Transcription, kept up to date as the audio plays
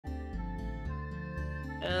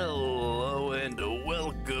Hello and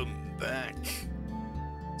welcome back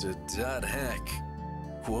to .hack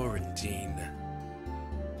Quarantine.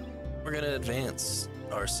 We're gonna advance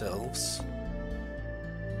ourselves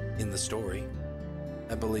in the story.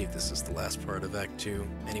 I believe this is the last part of Act 2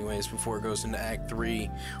 anyways, before it goes into Act 3,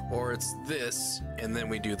 or it's this, and then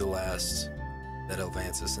we do the last that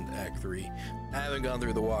advances into Act 3. I haven't gone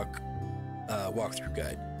through the walkthrough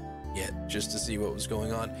guide yet, just to see what was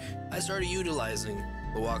going on. I started utilizing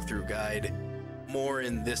the walkthrough guide more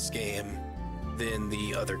in this game than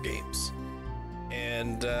the other games.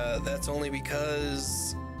 And that's only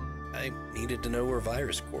because I needed to know where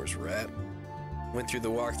virus cores were at. Went through the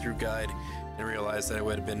walkthrough guide and realized that it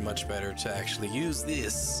would have been much better to actually use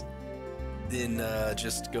this than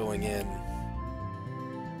just going in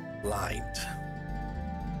blind.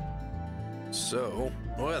 So,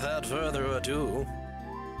 without further ado,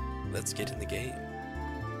 let's get in the game.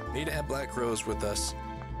 Need to have Black Rose with us,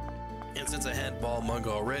 and since I had Ball Mug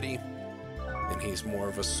already, and he's more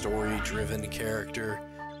of a story-driven character,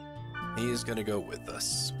 he's gonna go with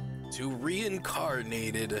us to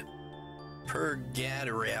Reincarnated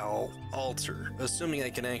Purgatorial altar, assuming I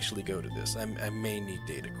can actually go to this. I may need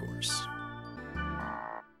data cores.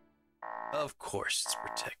 Of course it's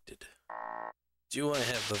protected. Do I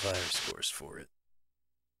have the virus cores for it?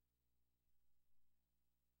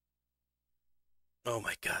 Oh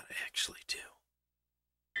my god, I actually do.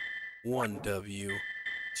 1 W,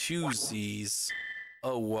 2 Z's,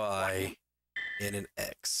 a Y, and an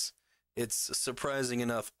X. It's surprising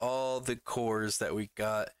enough, all the cores that we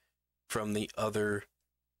got from the other,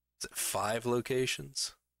 is it 5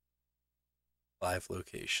 locations? 5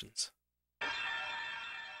 locations.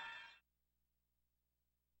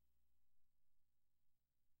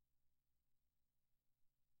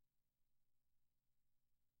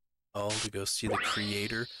 All to go see the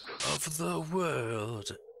creator of the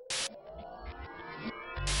world.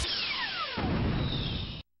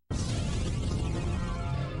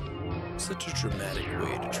 Such a dramatic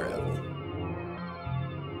way to travel.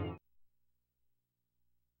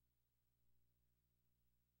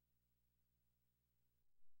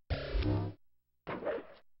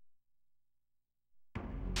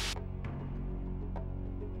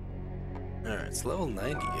 Alright, it's level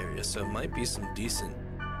 90 area, so it might be some decent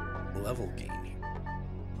level gain here.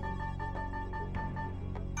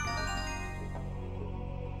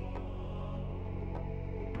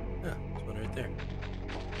 Yeah, there's one right there.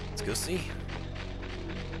 Let's go see.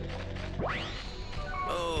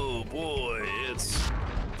 Oh boy, it's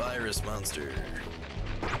virus monster.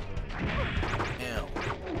 Ow.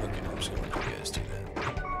 Okay, I'm just gonna let you guys do that.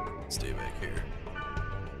 Stay back here.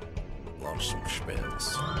 Launch some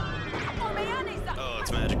spells. Oh,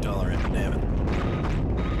 it's magic tolerant, damn it.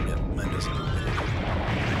 Yep, mine doesn't do anything.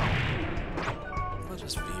 I'll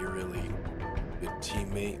just be a really good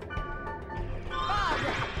teammate.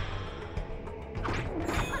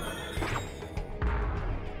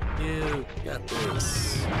 You got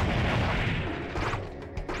this.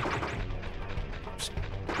 Just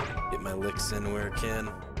get my licks in where I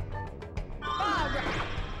can.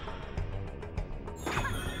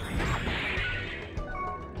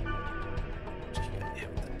 Just gotta hit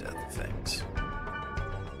with the death effects.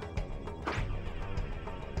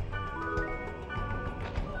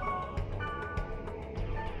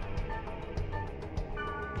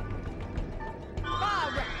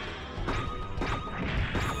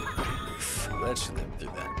 That should live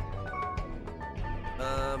through that.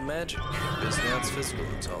 Magic is now it's physical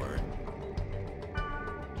intolerant.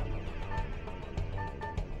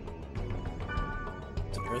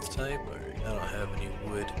 It's an earth type, or I don't have any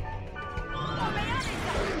wood.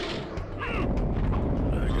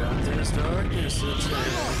 I got this darkness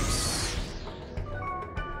attacks.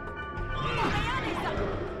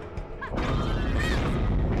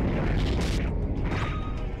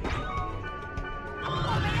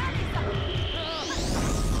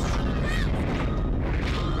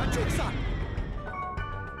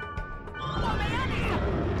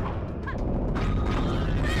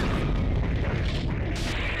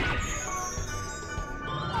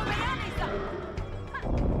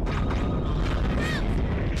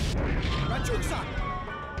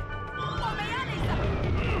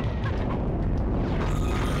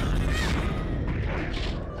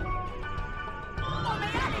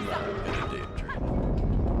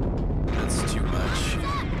 That's too much.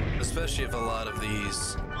 Especially if a lot of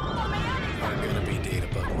these are going to be data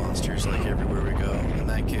bug monsters like everywhere we go. In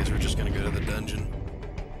that case, we're just going to go to the dungeon.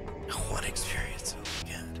 One experience, oh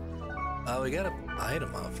my god. We got an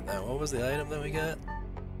item off that. What was the item that we got?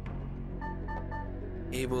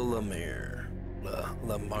 Abel Lamar.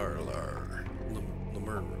 Lamarlar.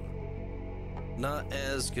 Lemur. Not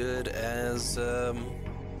as good as,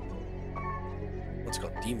 what's it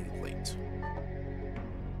called? Demon Plate.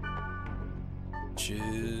 Which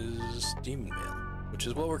is Demon Mail. Which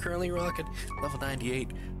is what we're currently rocking. Level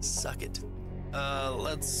 98. Suck it.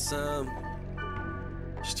 Let's,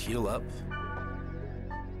 just heal up.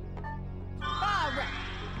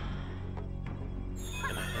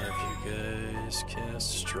 Gonna have you guys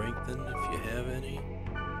cast Strengthen if you have any.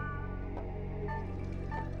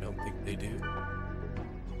 Don't think they do.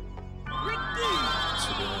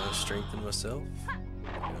 So gonna strengthen myself.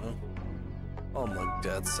 All my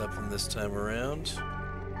deaths up from this time around.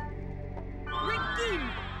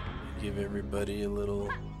 Give everybody a little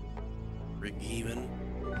regimen.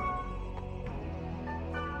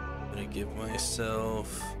 Gonna give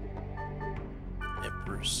myself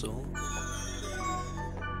Emperor's Soul.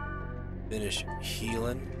 Finish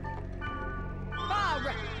healing.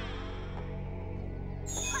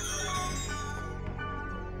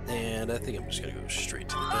 And I think I'm just gonna go straight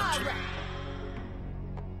to the dungeon.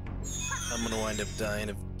 I'm gonna wind up dying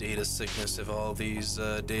of data sickness of all these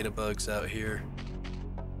data bugs out here.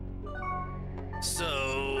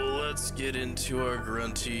 So let's get into our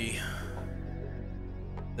grunty.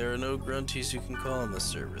 There are no grunties you can call on the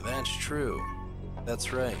server. That's true.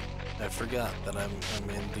 That's right. I forgot that I'm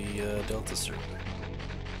in the Delta server.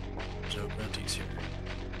 There's no grunties here.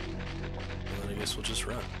 Well, then I guess we'll just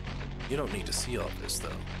run. You don't need to see all this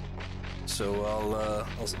though. So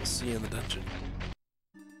I'll see you in the dungeon.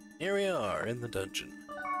 Here we are in the dungeon.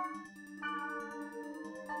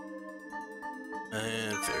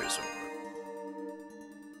 And fair's over.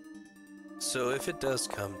 So if it does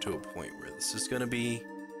come to a point where this is going to be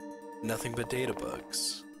nothing but data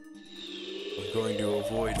bugs, I'm going to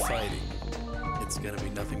avoid fighting. It's going to be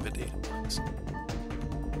nothing but data bugs.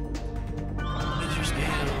 Get your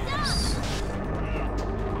scales.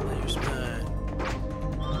 Play your spine.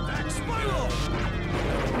 Back spiral!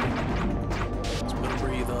 It's gonna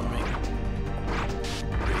breathe on me.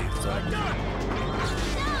 Breathe on me.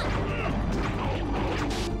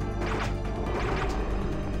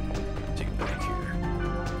 Take it back here.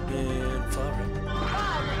 And flower it.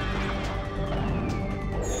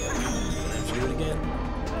 Gonna have to do it again.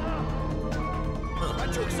 Oh, my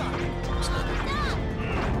joke's on. It's not good.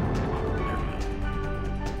 There we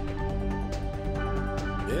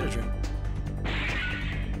go. Get a drink.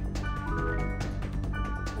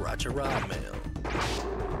 Roger Rob Mail.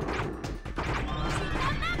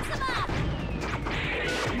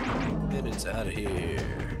 And it's out of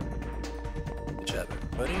here. Good job,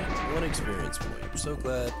 everybody. 1 experience point. I'm so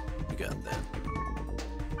glad we got that.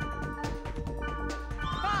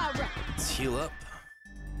 Let's heal up.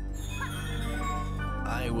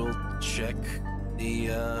 I will check the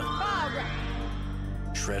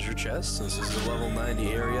treasure chest. Since this is a level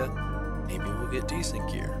 90 area, maybe we'll get decent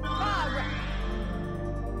gear.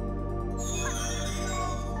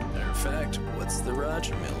 Matter of fact, what's the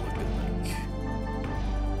Roger Mail looking like?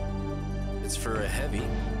 It's for a heavy.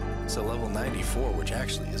 It's a level 94, which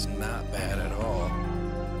actually is not bad at all.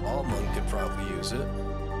 All monk could probably use it.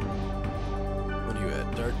 What are you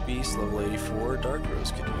at? Dark Beast, level 84. Dark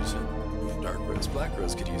Rose could use it. Dark Rose, Black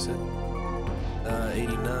Rose could use it.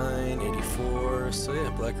 89, 84. So yeah,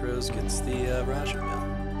 Black Rose gets the Roger Mail.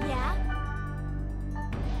 Yeah?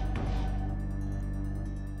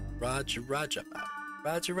 Roger Mill.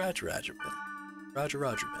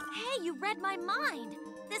 Hey, you read my mind.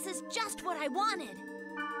 This is just what I wanted.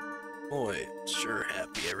 Boy, sure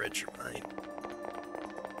happy I read your mind.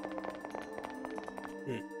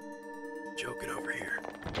 Joking over here.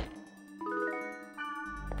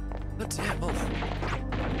 Let's have both.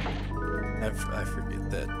 I forget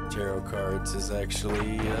that tarot cards is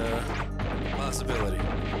actually a possibility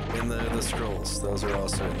in the scrolls. Those are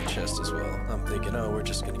also in the chest as well. I'm thinking, oh, we're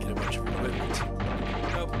just gonna get a bunch of equipment.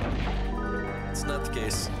 Nope. It's not the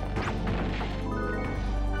case.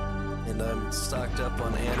 And I'm stocked up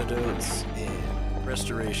on antidotes and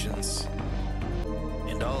restorations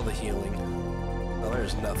and all the healing. Well,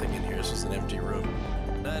 there's nothing in here. This is an empty room.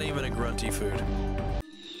 Not even a grunty food.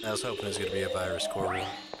 I was hoping it was going to be a virus core room.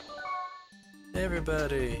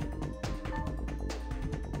 Everybody.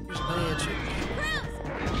 Here's magic.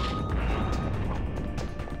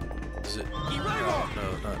 Is it? Oh,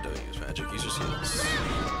 no, not doing his magic. He's just heals.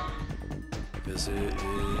 Because it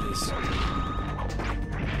is magic.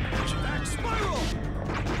 Back spiral!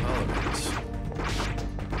 All of it.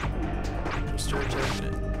 Just start attacking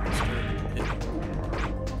it. Start hitting.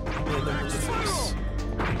 Yeah, there goes the face.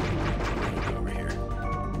 Go over here.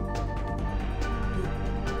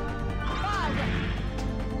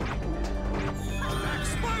 Back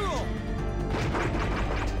spiral!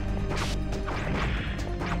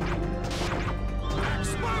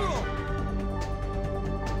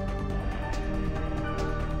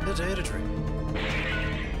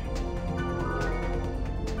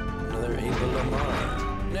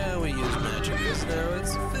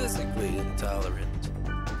 physically intolerant.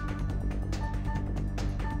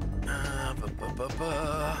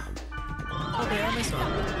 Okay, I missed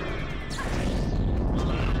one.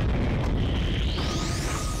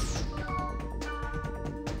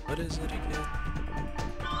 What is it again?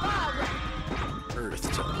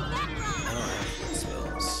 Earth type. I don't have wood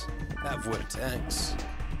spells. I have wood attacks.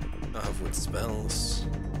 I don't have wood spells.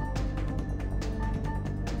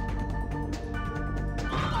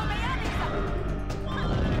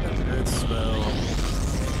 An earth spell.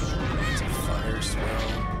 It's a fire spell.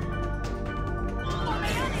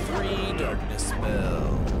 And 3 darkness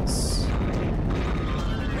spells.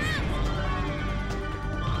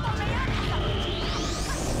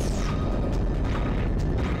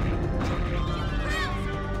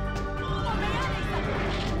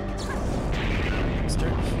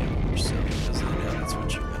 Start healing yourself because I know that's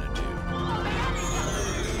what you're gonna do.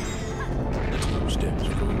 Let's go steps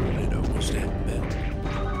forward and over step back.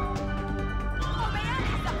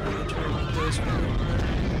 I'm gonna try and guys come over.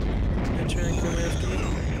 I'm gonna try and come after me.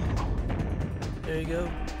 There you go.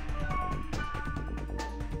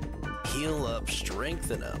 Heal up,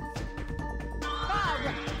 strengthen up.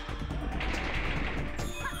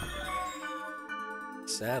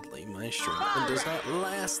 Sadly, my strength does not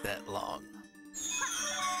last that long.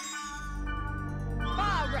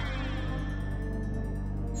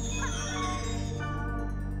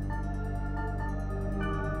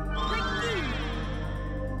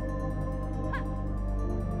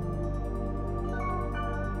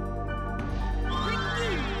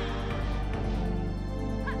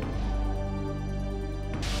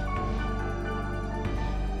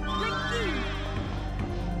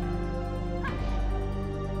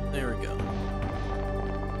 There we go.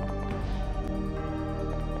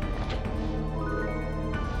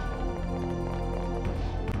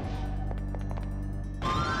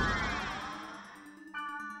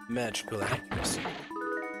 Magical accuracy.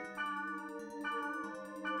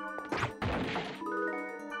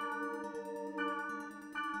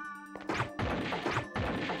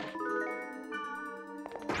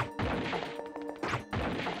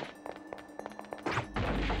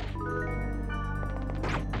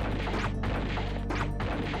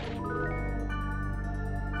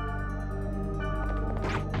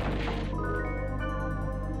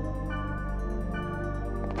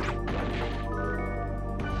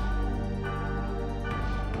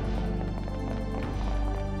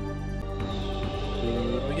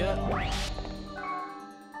 What we got?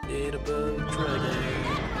 Data bug dragon.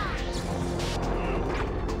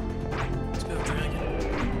 Let's go dragon.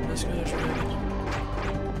 Let's go dragon.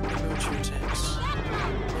 Go with your attacks.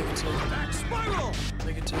 Make it take back spiral.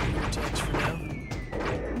 Make it take your attacks for now.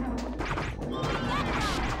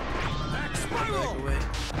 Back spiral. Back away.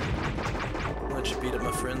 I'll let you beat up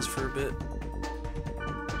my friends for a bit.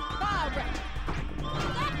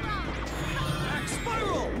 Back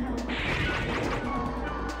spiral.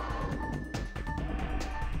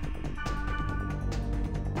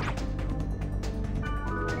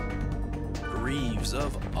 Greaves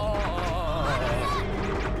of awe.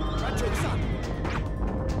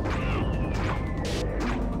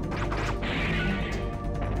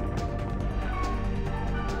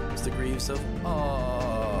 It's the Greaves of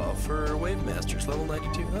awe for Wave Masters, level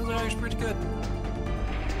 92. Those are actually pretty good.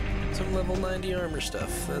 Some level 90 armor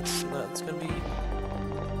stuff. That's gonna be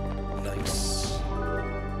nice.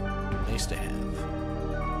 Nice to have.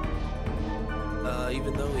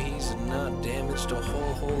 Even though he's not damaged a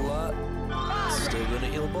whole lot, still gonna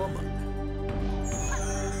heal a ball monk.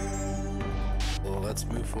 Well, let's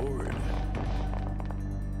move forward.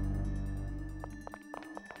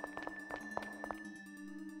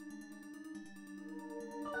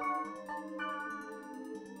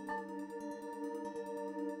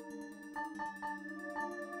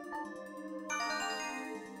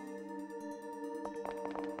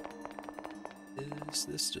 Is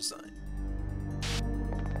this design?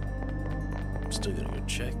 I'm still gonna go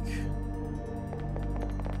check.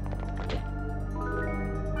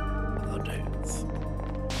 Bloodhath.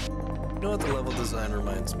 You know what the level design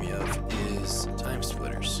reminds me of is Time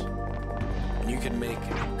Splitters. And you can make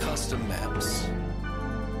custom maps.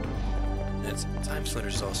 And it's Time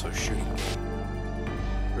Splitters is also a shooting game.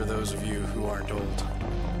 For those of you who aren't old.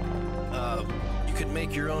 You could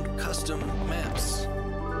make your own custom maps.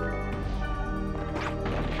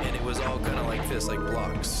 And it was all kind of like this, like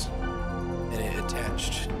blocks. And it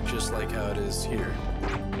attached, just like how it is here.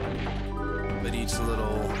 But each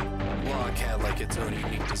little block had like its own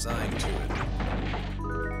unique design to it.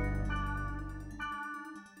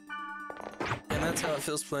 And that's how it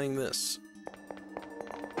feels playing this.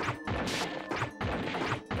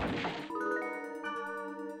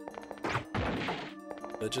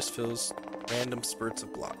 that just fills random spurts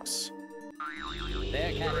of blocks.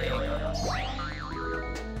 They're coming.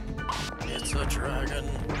 It's a dragon.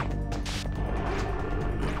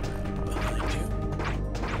 Behind you.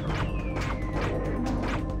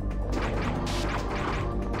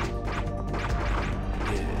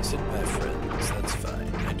 Yes, hit my friends. That's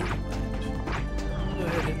fine. I don't mind. Go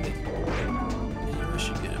ahead, hit me. Yeah, you wish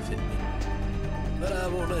you could have hit me. But I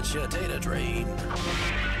won't let you data drain.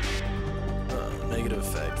 Oh, negative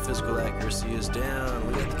effect. Physical accuracy is down.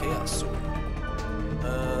 We got the Chaos Sword.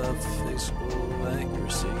 Physical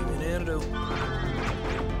accuracy. Give me an antidote.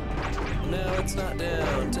 No, it's not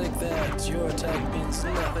down. Take that. Your attack means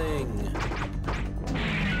nothing.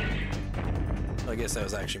 I guess that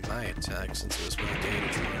was actually my attack since it was my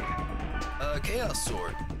damage one. Chaos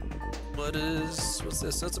Sword. What's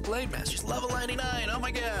this? That's a Blade Master. She's level 99. Oh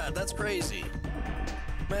my god, that's crazy.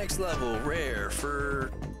 Max level, rare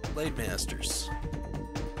for Blade Masters.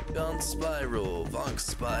 Von Spiral,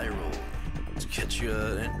 to get you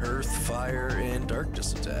an Earth, Fire, and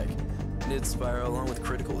Darkness attack. Mid Spiral along with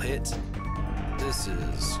critical hit. This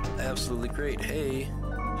is absolutely great. Hey,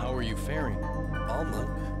 How are you faring? all monk,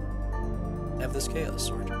 have this Chaos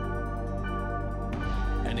Sword.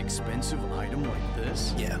 An expensive item like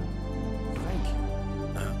this? Yeah. Thank you.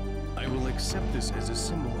 I will accept this as a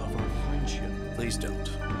symbol of our friendship. Please don't.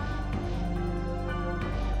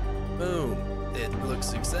 Boom. It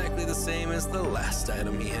looks exactly the same as the last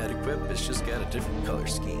item he had equipped. It's just got a different color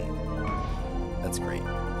scheme. That's great.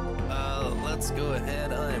 Let's go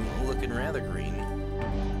ahead. I'm looking rather green.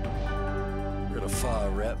 We're gonna far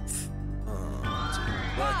rep.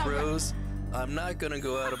 Black Rose. I'm not gonna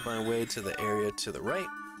go out of my way to the area to the right.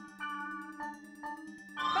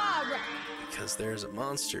 Because there's a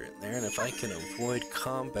monster in there, and if I can avoid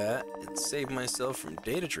combat and save myself from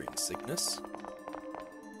data drain sickness,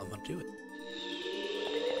 I'm gonna do it.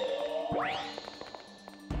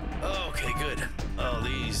 Okay, good. Oh,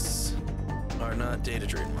 these are not data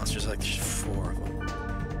drain monsters, like there's 4 of them.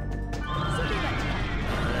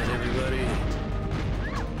 Alright, everybody.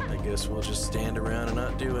 I guess we'll just stand around and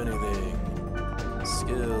not do anything.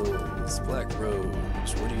 Skills. Black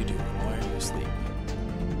Rose. What are you doing? Why are you asleep?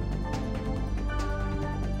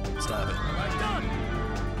 Stop it.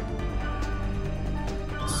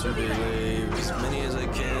 Survey as many as I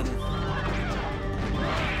can.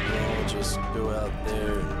 I'll just go out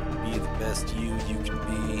there and be the best you can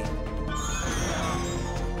be.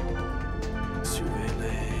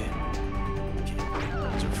 Survey.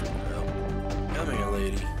 Come here,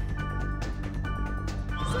 lady.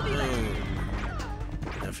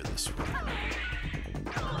 Now for this one.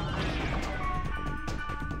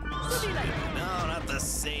 No, not the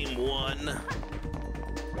same one.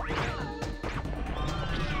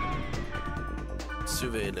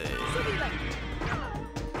 Surveille.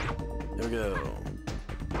 There we go.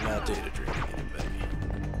 Not data draining anybody.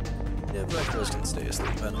 Yeah, Black Rose can stay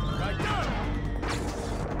asleep. I don't know.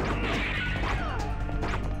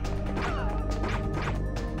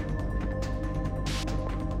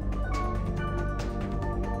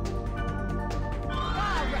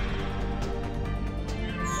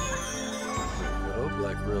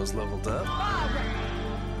 Black Rose leveled up.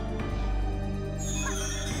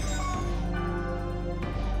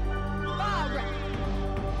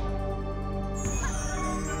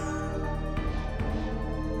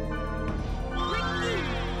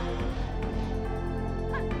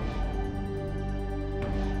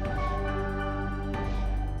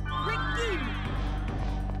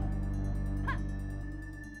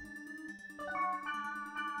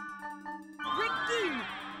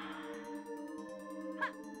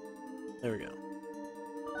 There we go.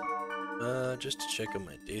 Just to check on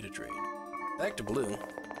my data drain. Back to blue.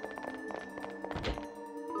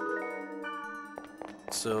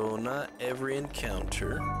 So not every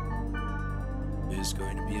encounter is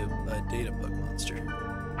going to be a data bug monster.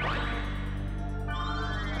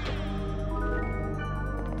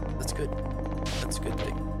 That's good. That's a good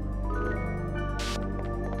thing.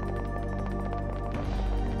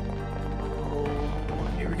 Oh,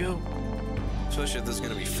 here we go. Especially if there's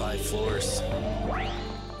gonna be 5 floors.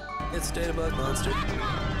 It's a data bug monster.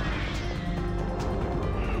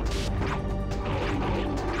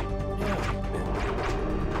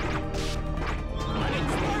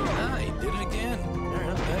 Ah, he did it again. Alright,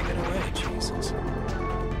 I'm backing away. Jesus.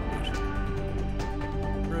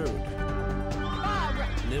 Rude.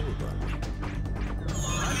 Nibbled on me.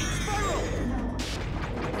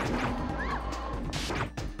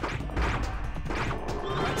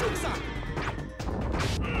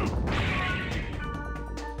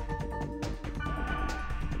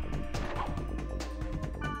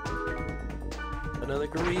 another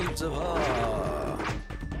Greaves of Ha.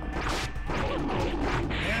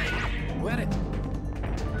 Hey, wet it.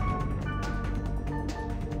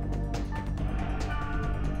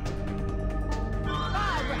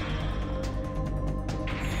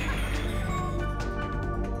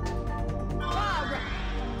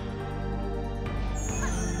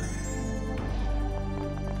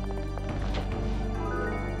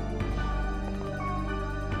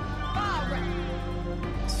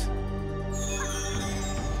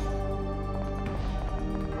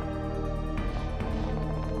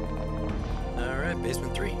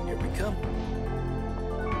 Basement 3, here we come.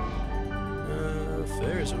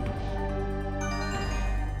 There's a...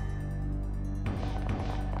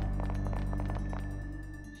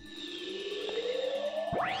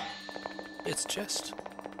 It's chest.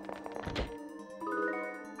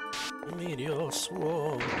 Meteor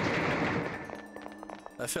swarm.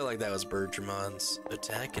 I feel like that was Bergermon's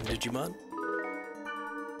attack in Digimon.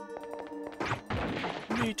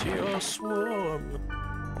 Meteor swarm.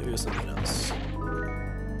 Maybe it was something else.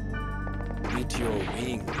 Meteor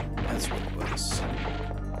wing, that's what it was.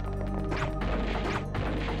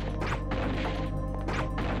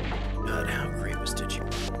 God, how great was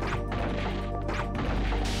Digimon?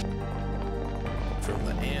 From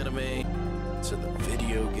the anime to the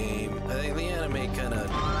video game. I think the anime kind of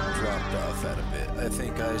dropped off at a bit. I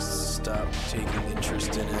think I stopped taking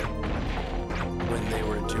interest in it when they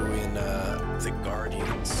were doing the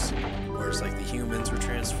Guardians. Whereas like the humans were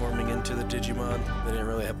transforming into the Digimon. They didn't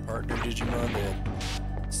really have partner Digimon, they had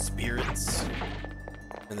spirits.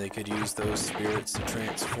 And they could use those spirits to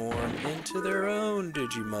transform into their own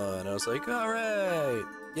Digimon. I was like, alright,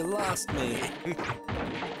 you lost me.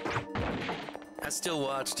 I still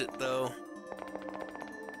watched it though.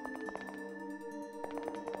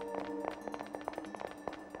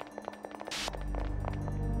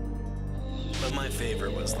 But my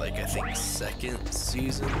favorite was like, I think second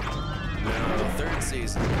season? No, third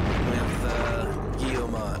season with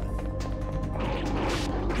Guillemon.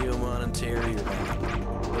 Guillemon and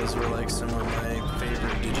Terriermon. Those were like some of my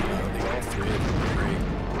favorite Digimon. I think all three of them were great.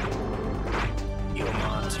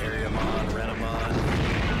 Guillemon, Terriermon, Renamon.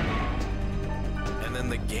 And then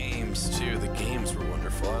the games too. The games were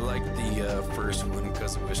wonderful. I liked the first one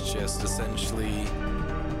because it was just essentially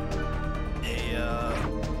a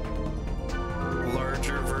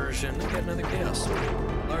larger version. I got another Chaos Sword.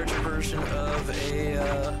 Larger version of a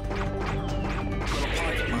little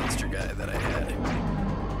pocket monster guy that I had.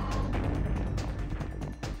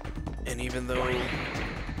 And even though,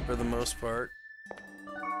 for the most part,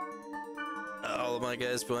 all of my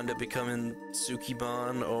guys wound up becoming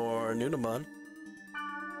Tsukimon or Nunamon,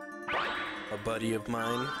 a buddy of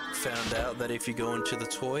mine found out that if you go into the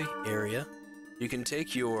toy area, you can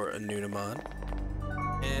take your Nunamon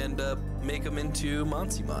and make them into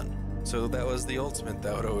Monsimon. So that was the ultimate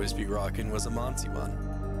that would always be rocking, was a Monsimon.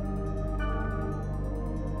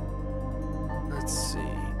 Let's see.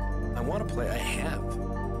 I want to play. I have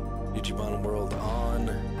Digimon World on.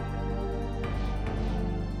 Am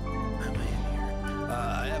I in here?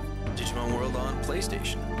 I have Digimon World on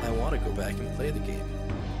PlayStation. I want to go back and play the game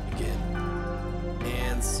again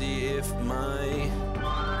and see if my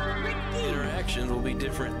interactions will be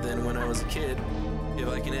different than when I was a kid. If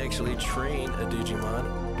I can actually train a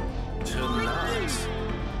Digimon to not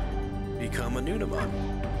become a Nunamon.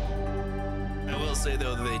 I will say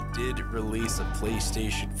though, they did release a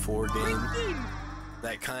PlayStation 4 game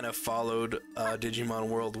that kind of followed Digimon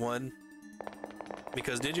World 1,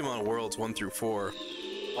 because Digimon Worlds 1 through 4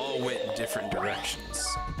 all went in different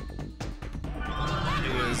directions.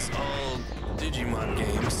 It was all Digimon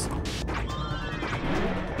games,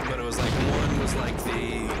 but it was like one was like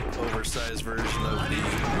the oversized version of the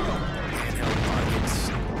handheld pockets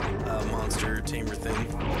monster tamer thing.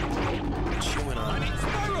 Chewing on it.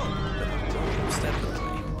 Step away.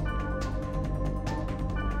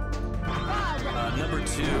 Number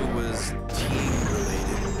 2 was team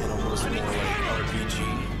related and almost more like RPG.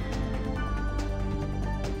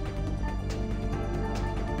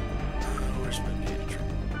 Where's my data tree?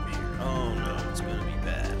 Here. Oh no, it's gonna be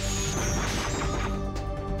bad.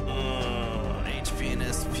 HP and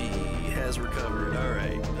SP has recovered.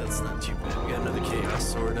 Alright, that's not too bad. We got another Chaos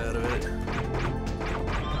Sword out of it.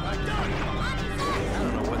 I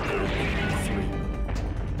don't know what they're doing.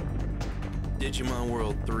 3. Digimon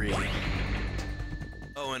World 3.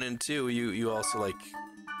 Oh, and in 2, you also, like,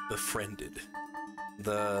 befriended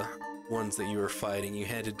the ones that you were fighting. You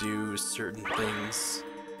had to do certain things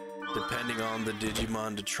depending on the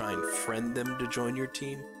Digimon to try and friend them to join your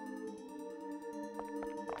team.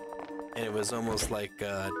 And it was almost like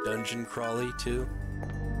dungeon crawly too.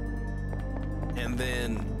 And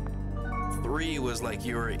then 3 was like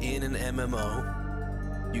you were in an MMO.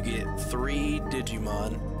 You get 3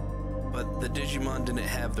 Digimon, but the Digimon didn't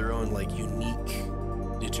have their own like unique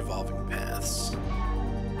Digivolving paths.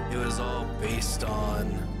 It was all based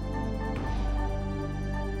on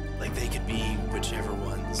like they could be whichever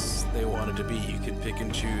ones they wanted to be. You could pick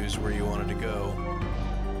and choose where you wanted to go.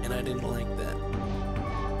 And I didn't like that.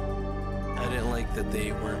 I didn't like that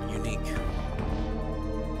they weren't unique.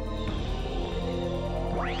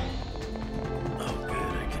 Oh good,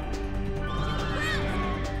 I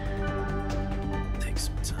can take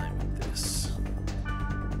some time with this.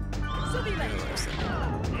 I realize that.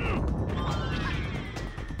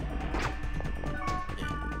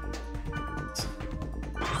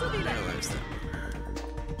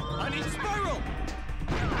 I need spiral!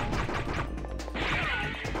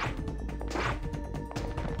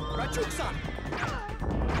 Rachuksan!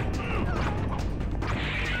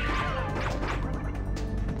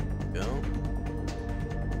 Go.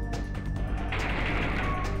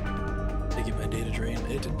 Did it get my data drain?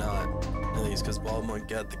 It did not. I think it's because Balmont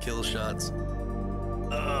got the kill shots. Oh,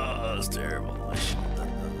 that was terrible. I should have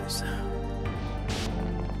done those.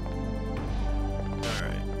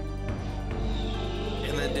 Alright.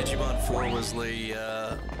 And then Digimon 4 was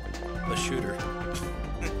a shooter.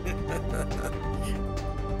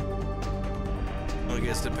 I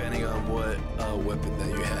guess depending on what weapon that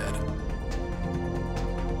you had.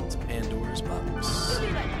 It's Pandora's box.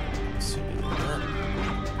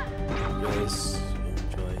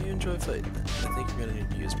 You enjoy fighting. I think you're gonna need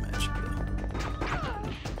to use magic though.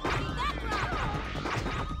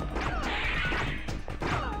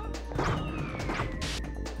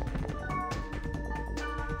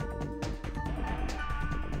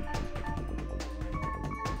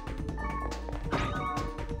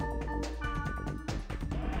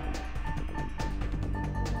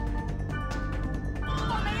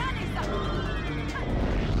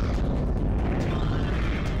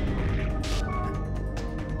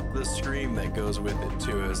 The scream that goes with it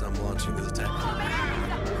too as I'm launching this attack.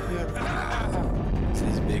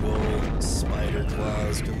 These big old spider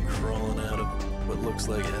claws come crawling out of what looks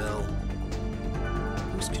like hell.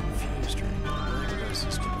 Who's confused right now?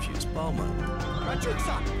 Who's confused? Balmont.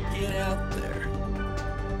 Get out there.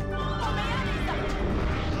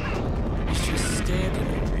 He's just standing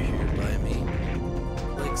over here by me.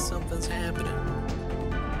 Like something's happening.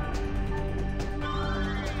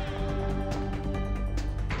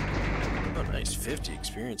 Nice 50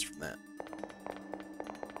 experience from that.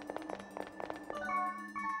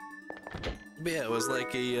 But yeah, it was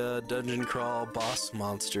like a dungeon crawl boss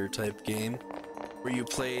monster type game where you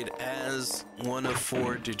played as one of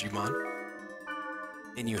 4 Digimon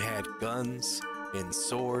and you had guns and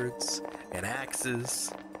swords and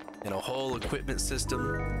axes and a whole equipment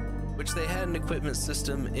system, which they had an equipment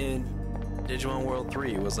system in Digimon World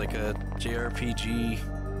 3. It was like a JRPG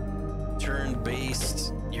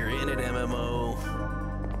turn-based. You're in an MMO.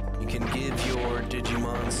 You can give your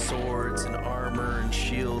Digimon swords and armor and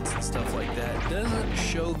shields and stuff like that. It doesn't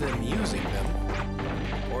show them using them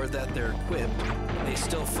or that they're equipped. They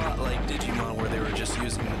still fought like Digimon where they were just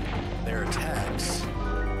using their attacks.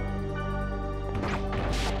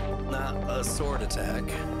 Not a sword attack.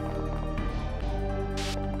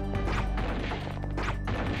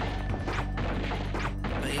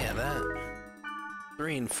 But yeah, that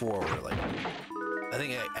 3 and 4 were like... I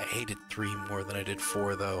think I hated 3 more than I did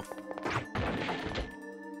 4, though.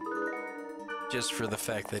 Just for the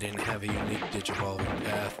fact they didn't have a unique Digivolving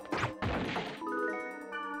path.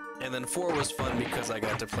 And then 4 was fun because I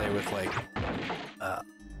got to play with, like,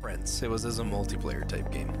 friends. It was as a multiplayer type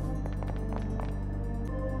game.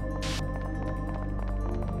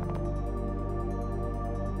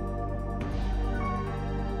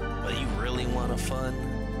 But you really want a fun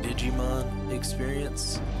Digimon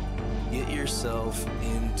experience? Get yourself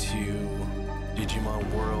into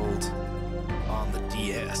Digimon World on the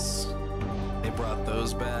DS. They brought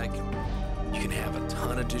those back. You can have a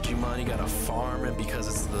ton of Digimon. You gotta farm it because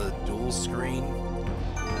it's the dual screen.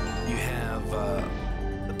 You have the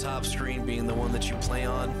top screen being the one that you play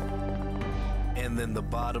on, and then the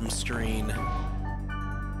bottom screen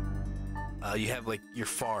you have like your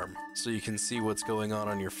farm, so you can see what's going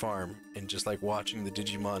on your farm and just like watching the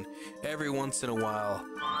Digimon. Every once in a while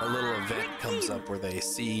a little event comes up where they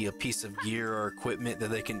see a piece of gear or equipment that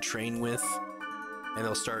they can train with, and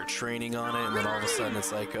they'll start training on it, and then all of a sudden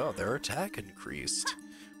it's like, oh, their attack increased.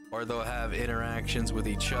 Or they'll have interactions with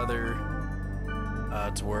each other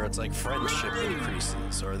to where it's like friendship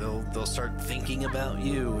increases, or they'll start thinking about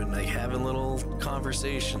you and like having little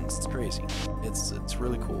conversations. It's crazy. It's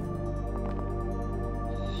really cool.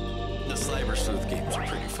 The cyber sleuth games are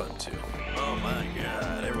pretty fun too. Oh my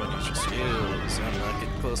god, everyone needs your skills. I'm not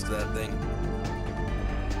getting close to that thing.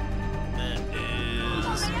 That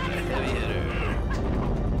is a heavy hitter.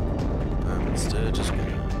 I'm instead just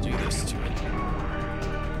gonna do this to it.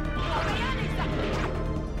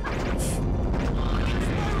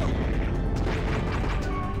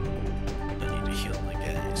 I need to heal my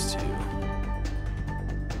guys too.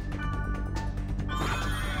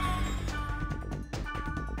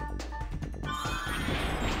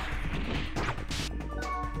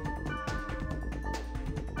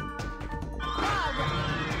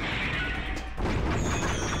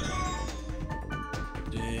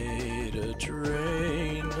 Data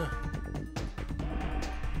drain.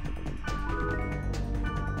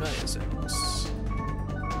 Nice.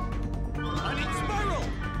 I need spiral!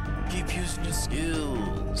 Keep using your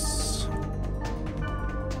skills.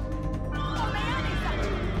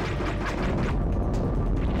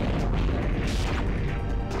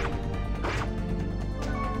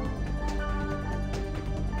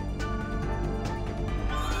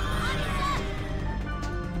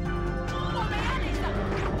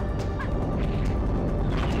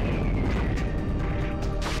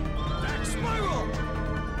 Back spiral!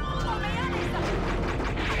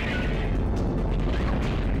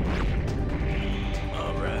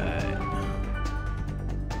 All right.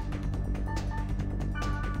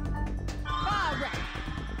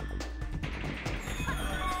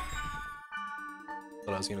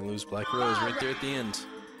 Thought I was gonna lose Black Rose right there at the end.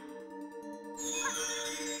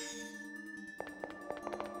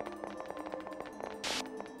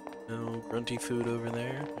 No grunty food over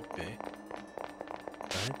there. Okay.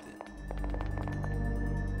 Alright then.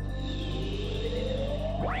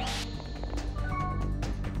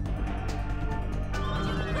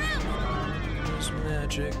 Use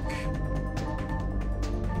magic.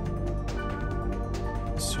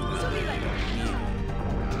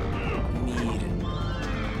 Need.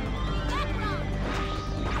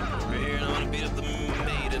 Over here, and I want to beat up the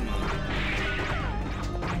maiden.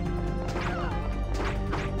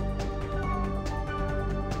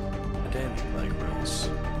 Damn you, Black Rose.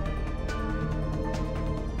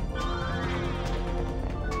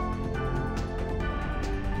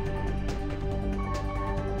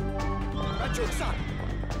 Rajuksan!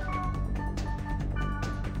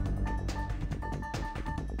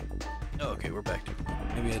 Oh, okay, we're back to.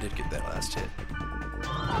 Maybe I did get that last hit. I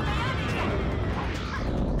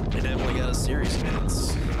definitely got a series of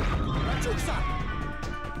hits. Rajuksan!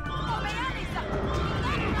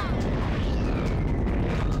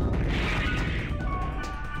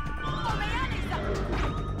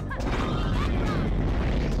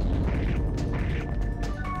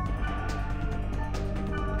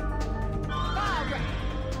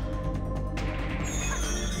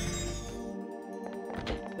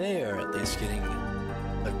 They are at least getting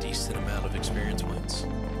a decent amount of experience points.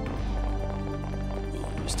 Ooh,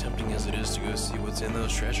 as tempting as it is to go see what's in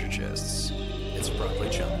those treasure chests, it's probably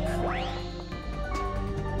junk.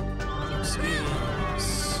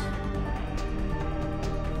 Skills.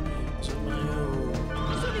 Use of my own.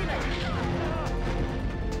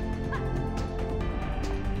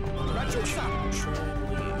 Rajuksan! Try and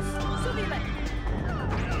leave.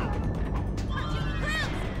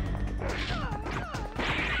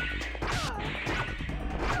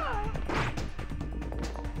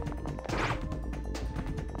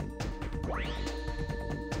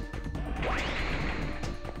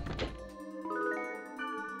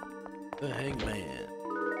 The Hangman.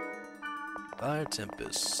 Fire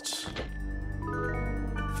Tempest.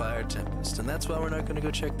 And Fire Tempest. And that's why we're not going to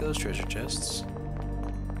go check those treasure chests.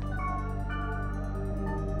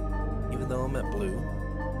 Even though I'm at blue.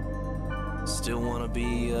 Still want to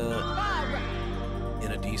be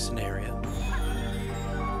in a decent area.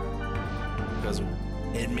 Because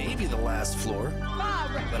it may be the last floor.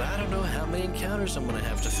 But I don't know how many encounters I'm going to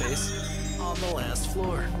have to face on the last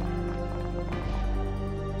floor.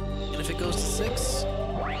 And if it goes to 6,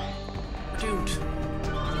 we're doomed.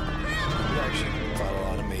 We actually fought a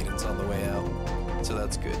lot of maidens on the way out, so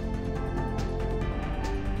that's good.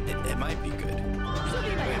 It might be good.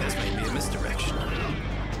 Wait, this may be a misdirection.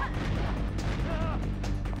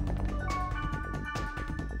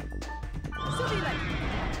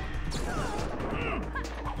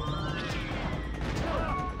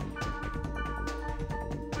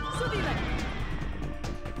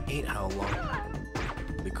 Hate how long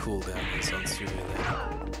the cooldown is on Surya.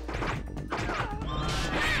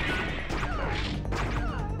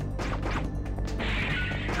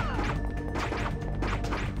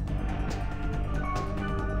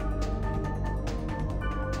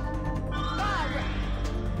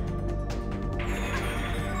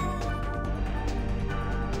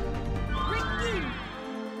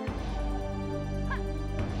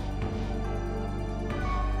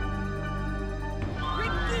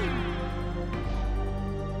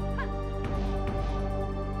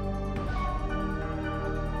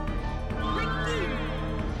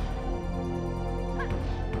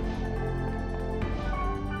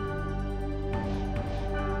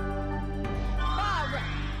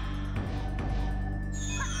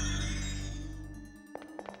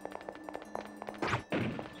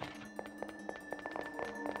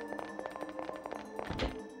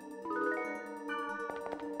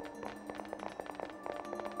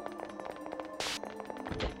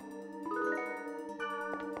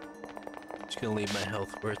 Just gonna leave my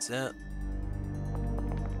health where it's at.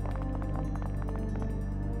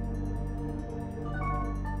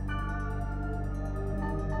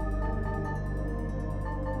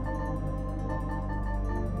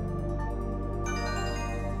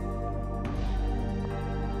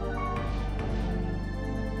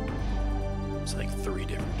 It's like 3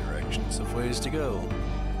 different directions of ways to go.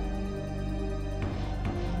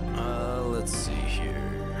 Let's see here.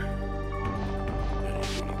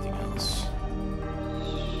 Anything else?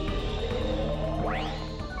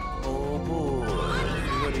 Oh boy,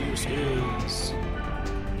 what are your skills?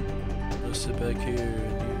 I'll sit back here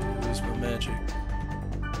and use my magic.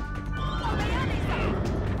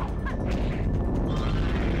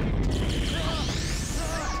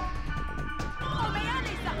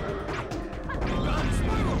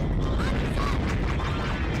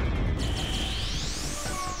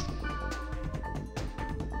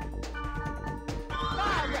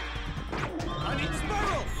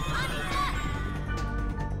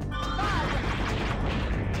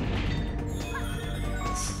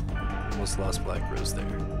 Almost lost Black Rose there.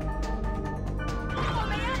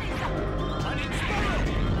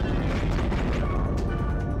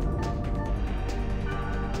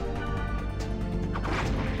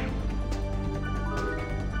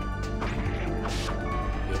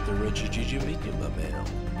 Got the Reggie my man.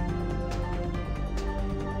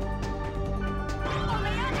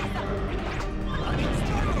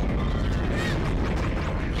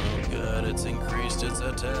 Oh god, it's increased its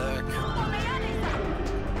attack.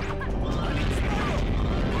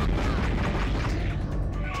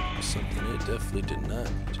 Something it definitely did not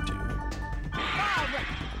need to do.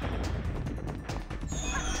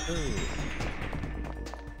 Oh.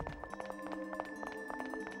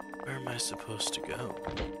 Where am I supposed to go?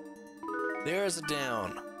 There's a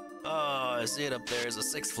down. Oh, I see it up there as a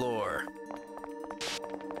 6th floor.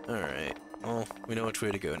 Alright, well, we know which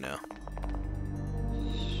way to go now.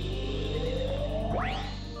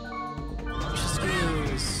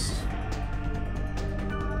 Skills.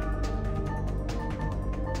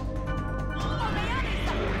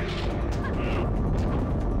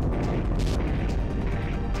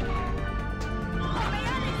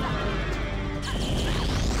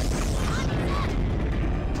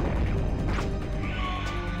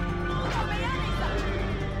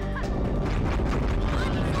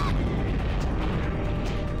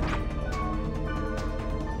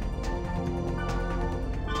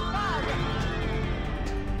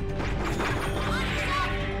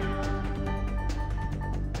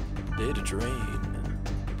 Data drain.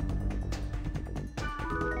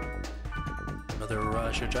 Another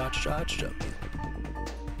Raja Jaj.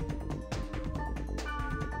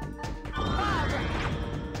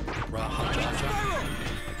 Ra.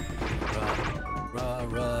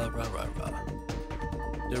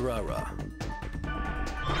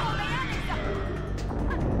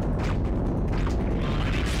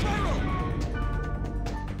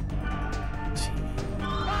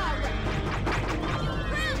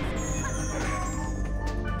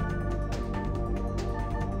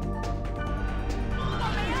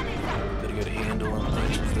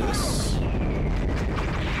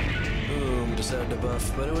 Just had to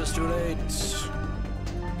buff, but it was too late.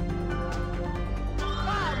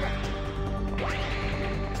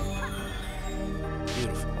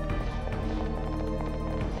 Beautiful.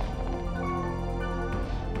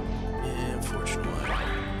 Yeah, unfortunately.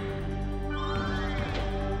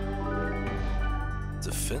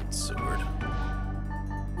 Defense sword.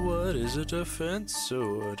 What is a defense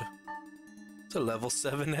sword? It's a level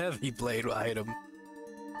 7 heavy blade item.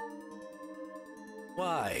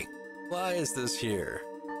 Why? Why is this here?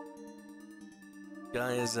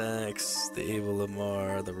 Gaia's Axe, the Able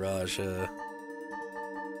Lamar, the Raja.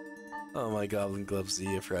 Oh, my Goblin Glove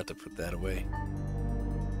Z, I forgot to put that away.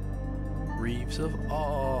 Reaves of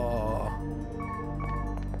Awe.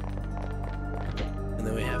 And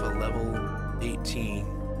then we have a level 18.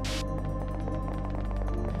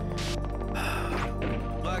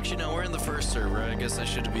 Well, actually, no, we're in the first server. I guess I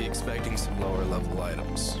should be expecting some lower level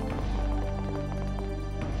items.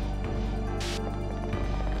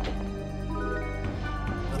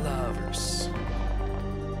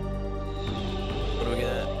 What do we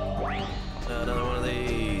got? Another one of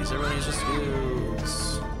these. Everyone uses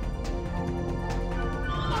skills.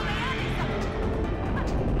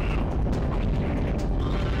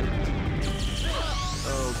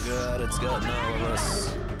 Oh god, it's gotten all of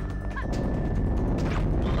us.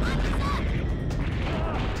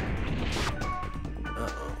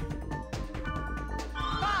 Uh-oh.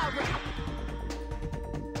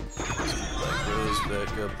 Black Rose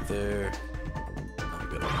back up there. I'm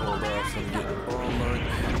gonna hold off and get a ball mark.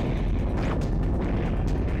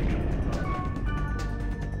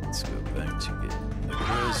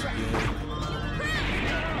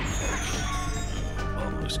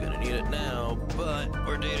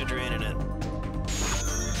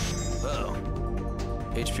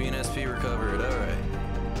 HP and SP recovered, alright.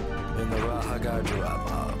 In the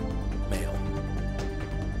Rahagardrama mail.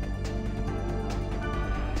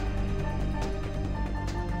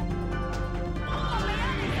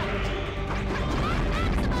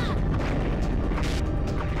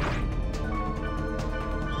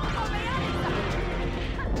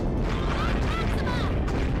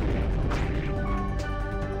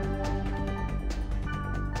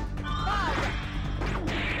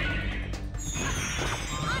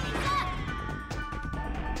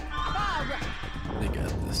 They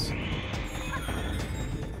got this.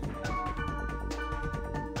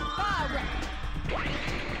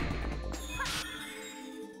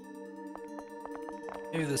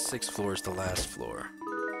 Maybe the 6th floor is the last floor.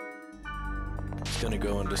 It's gonna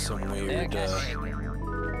go into some weird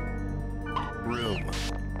room,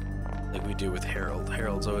 like we do with Harold.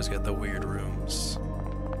 Harold's always got the weird rooms.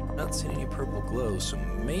 Not seeing any purple glow, so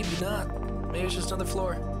maybe not. Maybe it's just another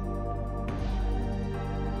floor.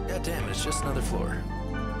 God damn it, it's just another floor.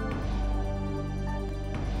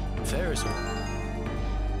 Ferris wheel.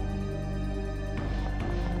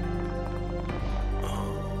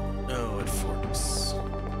 Oh, no, it forks.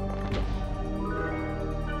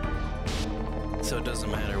 So it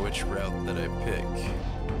doesn't matter which route that I pick.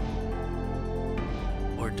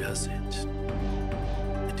 Or does it?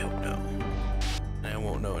 I don't know. And I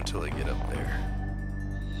won't know until I get up there.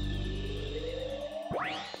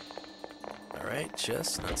 Alright,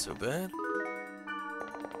 chest, not so bad.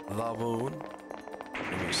 Lavoon.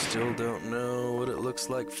 And we still don't know what it looks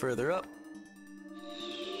like further up.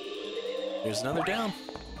 Here's another down.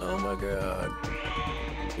 Oh my god.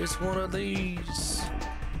 It's one of these.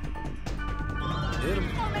 Hit him.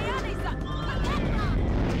 I'm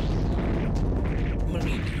gonna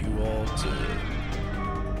need you all to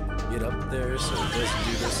get up there so it doesn't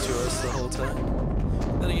do this to us the whole time.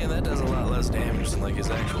 Then again, that does a lot less damage than like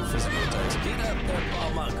his actual physical attacks. Get up there,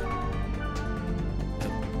 ball mug.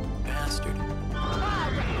 That bastard.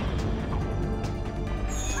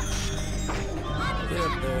 Get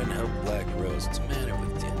up there and help Black Rose. What's the matter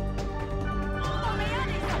with you?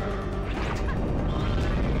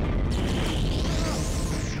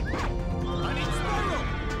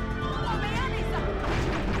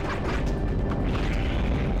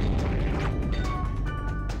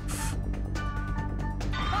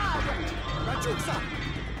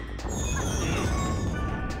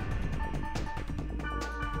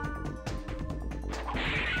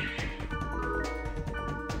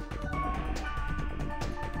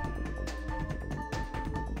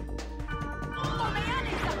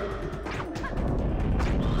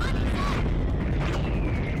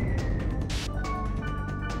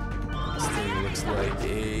 Looks like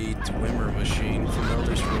a Dwemer machine from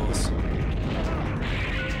Elder Scrolls.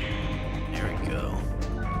 There we go.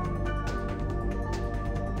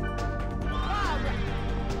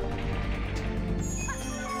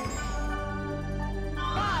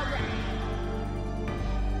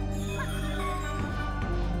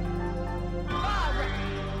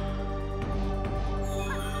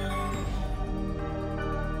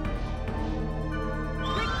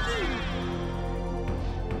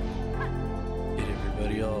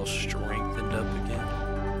 All strengthened up again.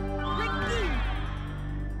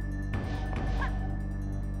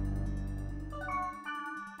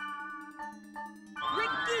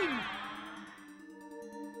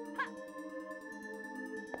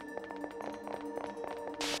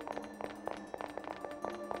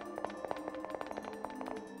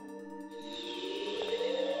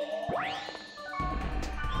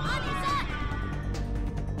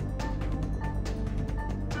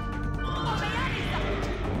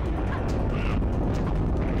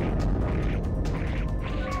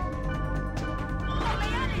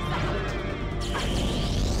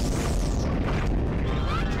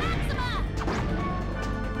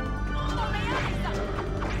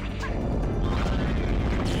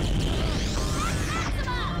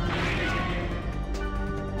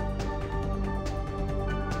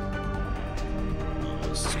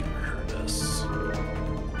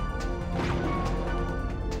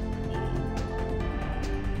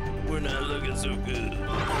 So good.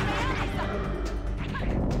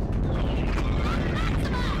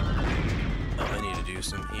 Oh, I need to do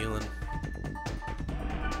some healing.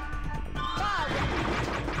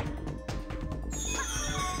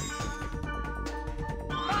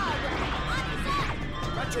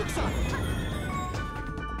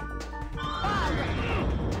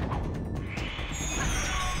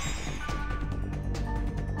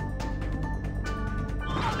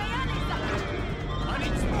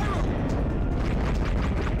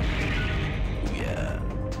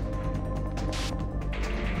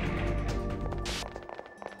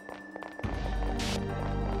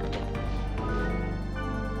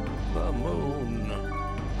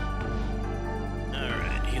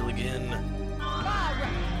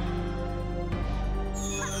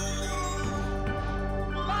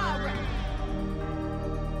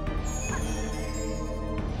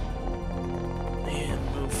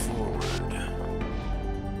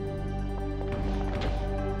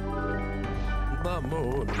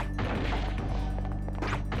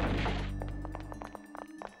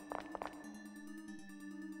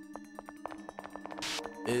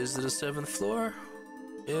 Is it a 7th floor?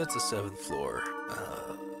 It's a 7th floor.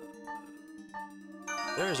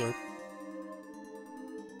 There's our...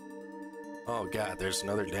 Oh god, there's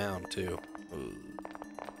another down too. Ooh.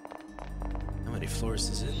 How many floors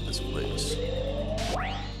is it in this place?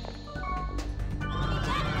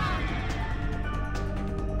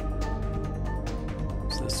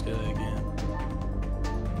 What's this guy again?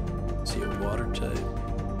 Is he a water type?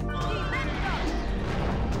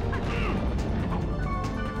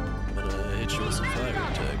 I'm gonna hit you with some fire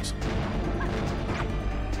attacks.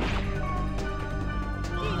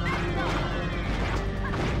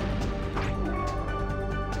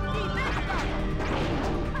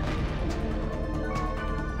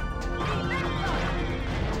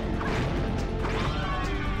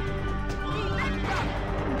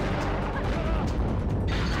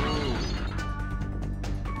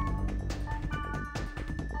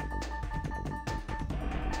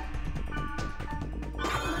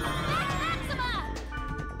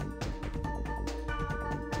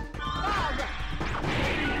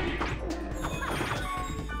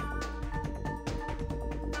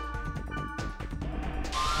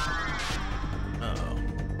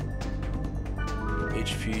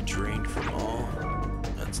 HP drained from all.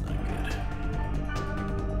 That's not good.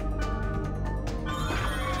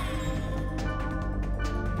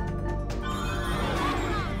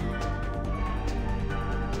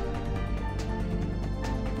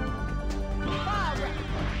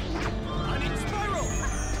 I need spiral!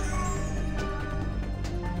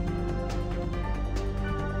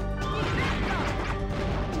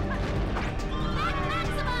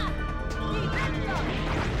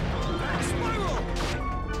 Spiral!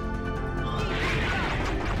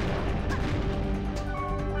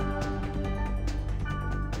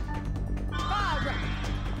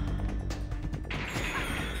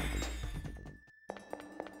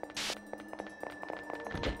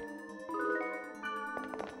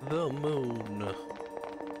 The moon.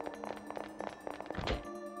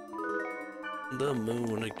 The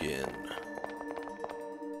moon again.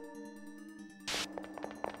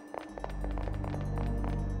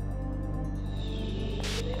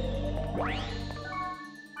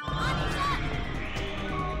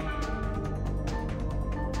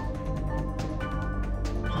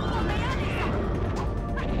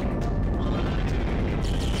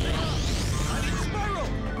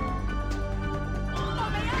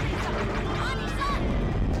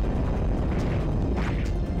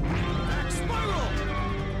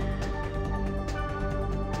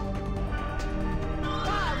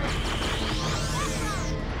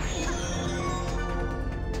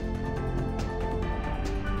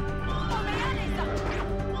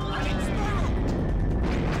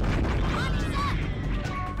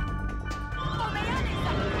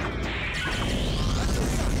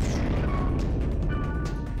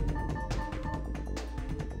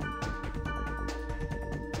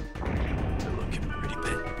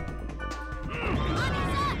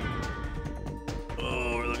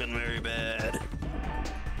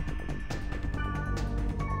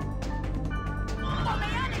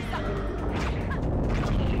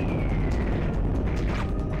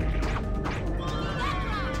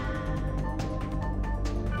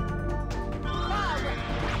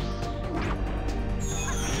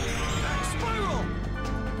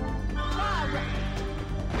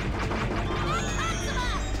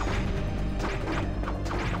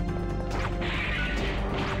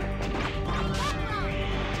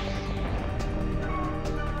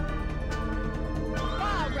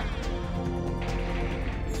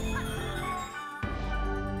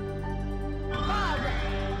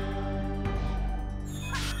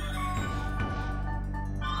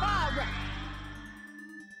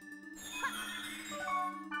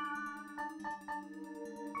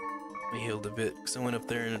 I healed a bit because I went up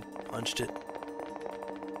there and punched it.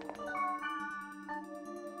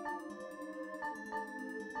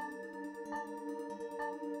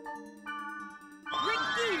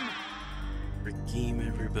 Redeem,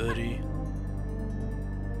 everybody.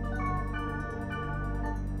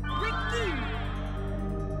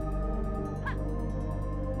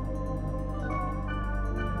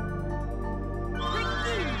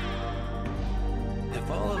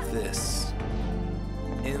 If all of this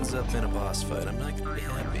ends up in a boss fight, I'm not gonna be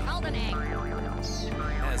happy.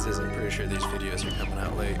 As is, I'm pretty sure these videos are coming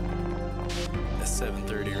out late. It's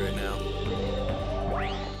 7:30 right now.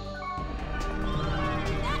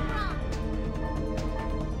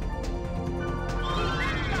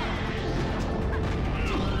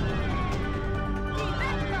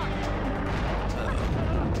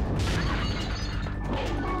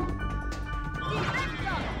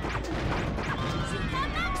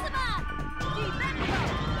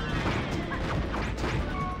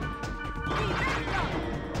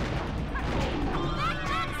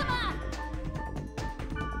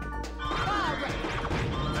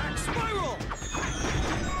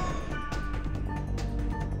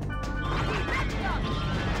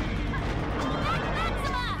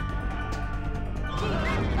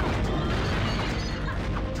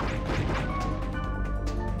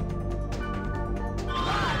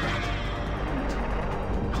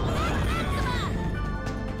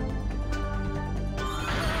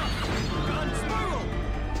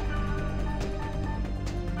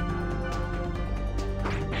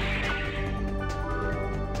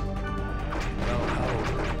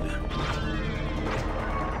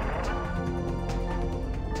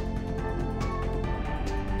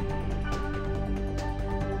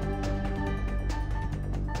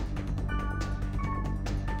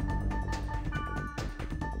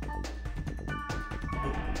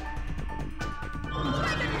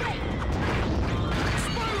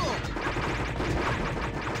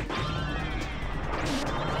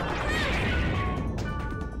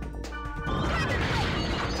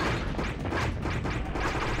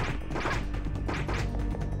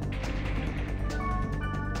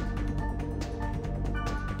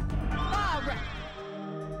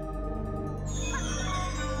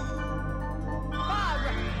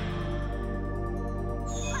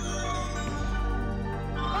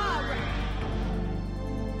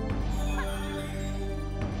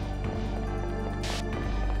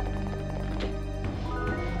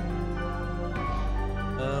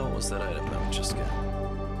 was that item that we just got?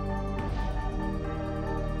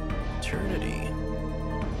 Eternity.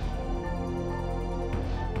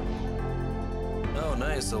 Oh,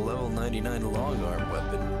 nice, a level 99 long arm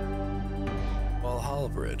weapon. While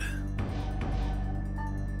halberd.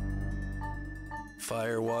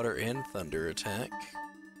 Fire, water, and thunder attack.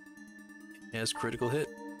 Has critical hit.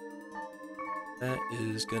 That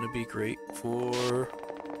is gonna be great for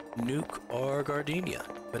Nuke or Gardenia,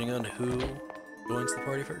 depending on who joins the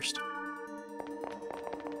party first.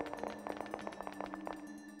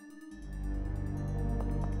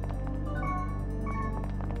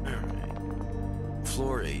 Alright.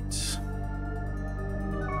 Floor 8.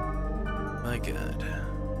 My god.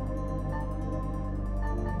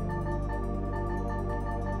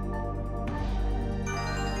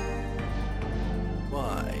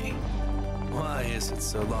 Why is it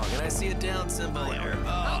so long? And I see a down symbol there.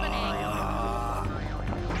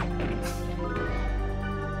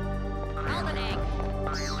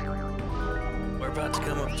 We're about to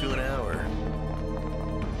come up to an hour.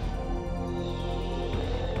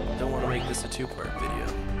 Don't want to make this a two-part video.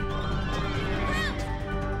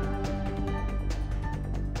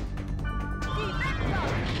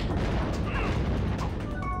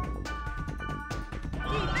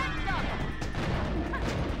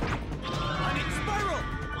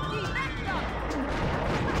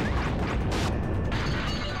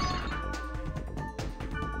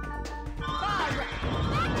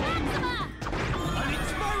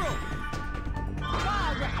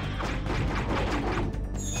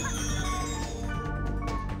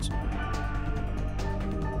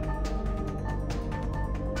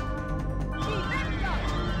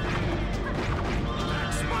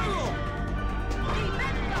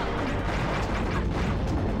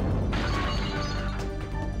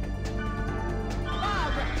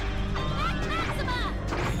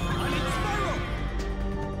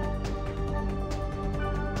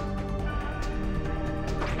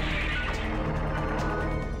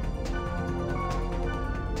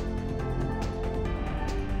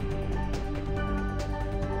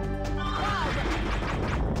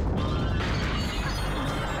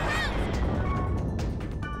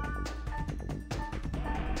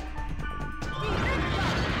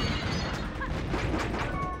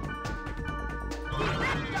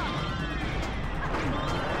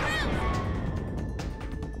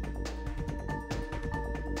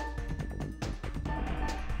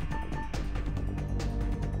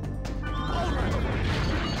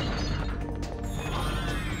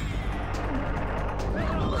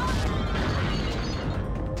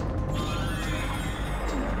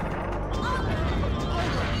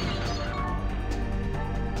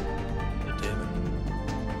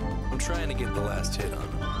 Trying to get the last hit on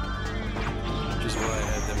him, which is why I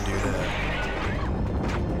had them do that.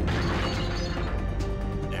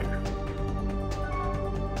 There.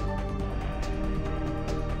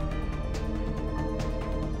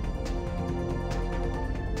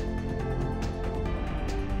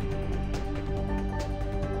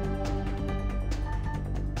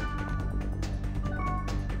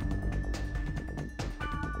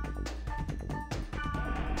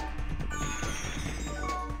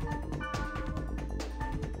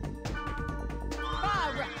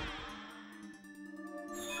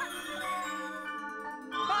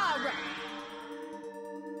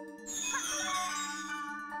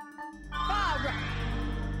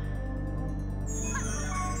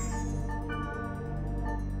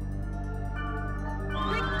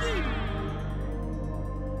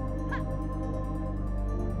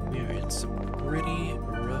 It's a pretty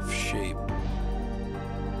rough shape.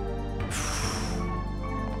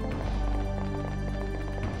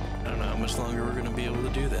 I don't know how much longer we're going to be able to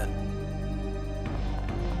do that.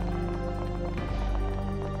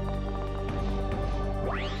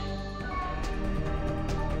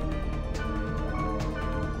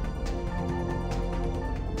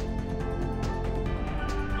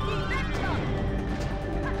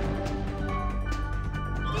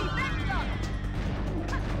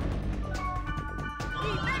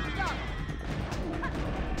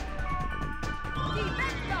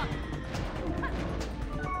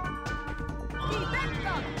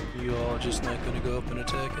 You all just not gonna go up and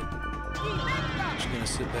attack it? Just gonna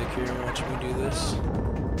sit back here and watch me do this?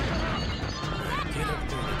 Alright, get up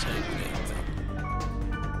there and attack the damn thing.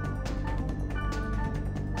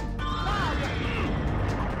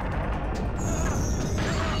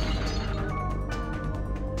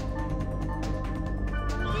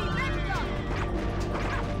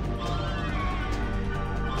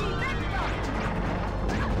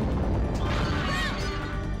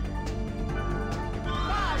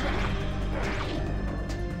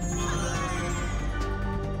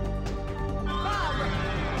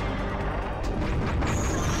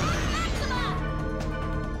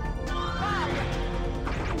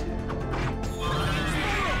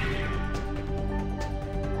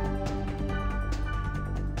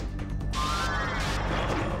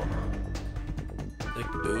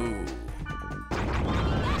 Ooh.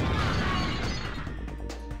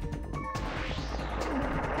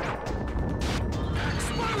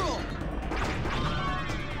 Squirrel!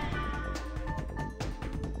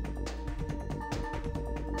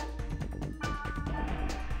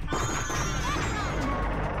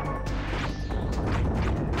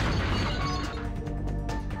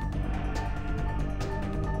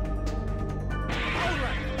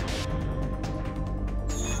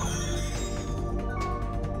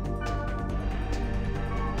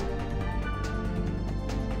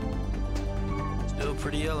 Still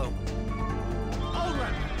pretty yellow. All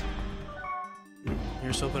right.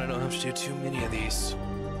 Here's hoping I don't have to do too many of these.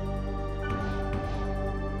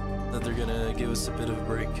 That they're gonna give us a bit of a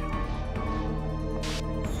break.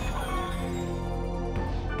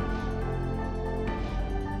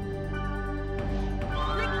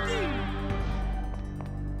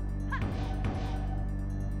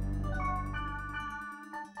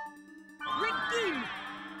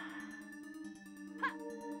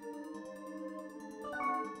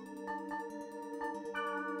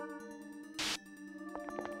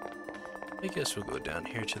 I guess we'll go down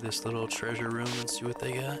here to this little treasure room and see what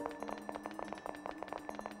they got.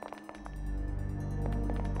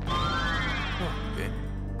 Oh, okay.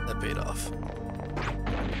 That paid off.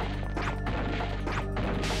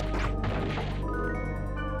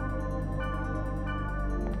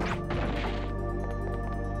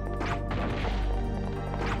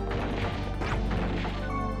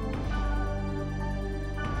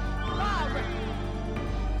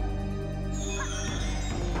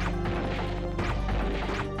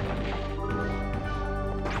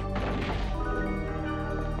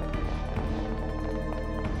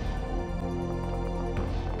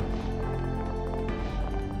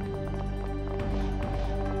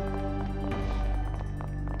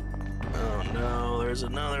 There's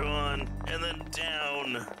another one, and then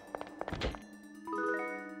down.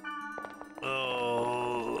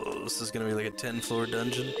 Oh, this is gonna be like a 10-floor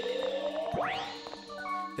dungeon.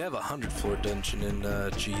 They have a 100-floor dungeon in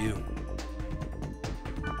GU.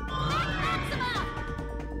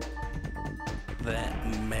 That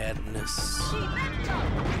madness.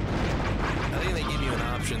 I think they give you an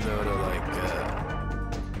option though to like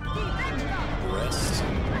rest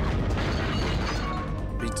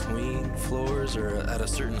between floors, or at a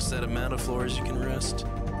certain set amount of floors you can rest,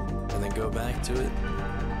 and then go back to it.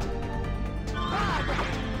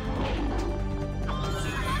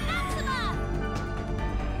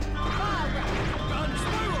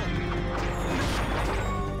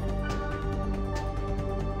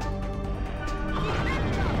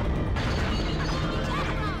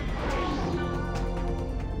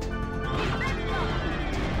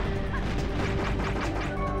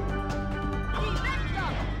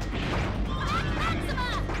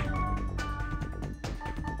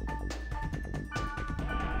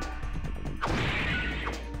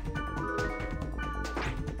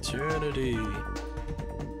 Eternity.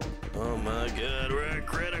 Oh my god, we're at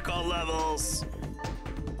critical levels.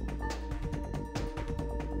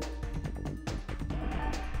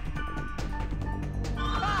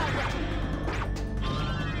 I'd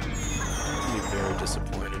be very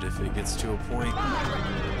disappointed if it gets to a point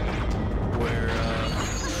where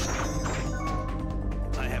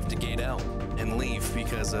I have to gate out and leave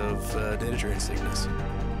because of data drain sickness.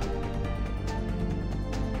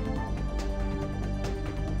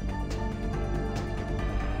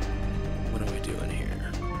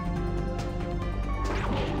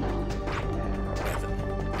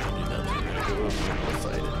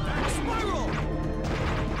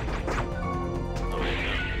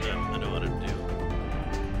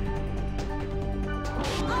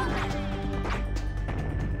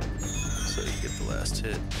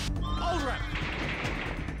 Hit. All right.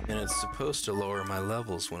 And it's supposed to lower my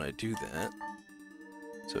levels when I do that.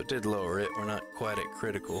 So it did lower it. We're not quite at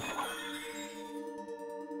critical.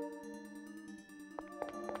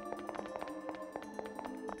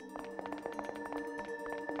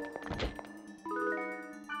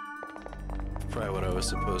 Probably what I was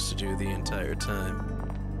supposed to do the entire time.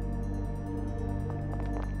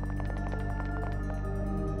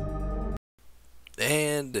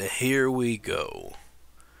 And here we go.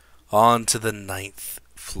 On to the 9th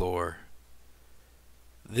floor.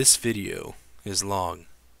 This video is long,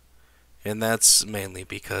 and that's mainly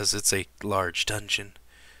because it's a large dungeon.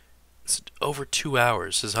 It's over 2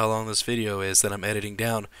 hours is how long this video is that I'm editing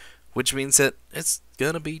down, which means that it's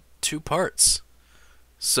gonna be 2 parts.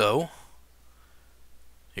 So,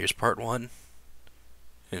 here's part 1.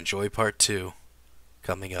 Enjoy part 2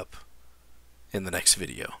 coming up in the next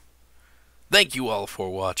video. Thank you all for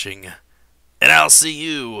watching, and I'll see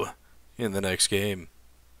you in the next game.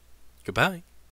 Goodbye.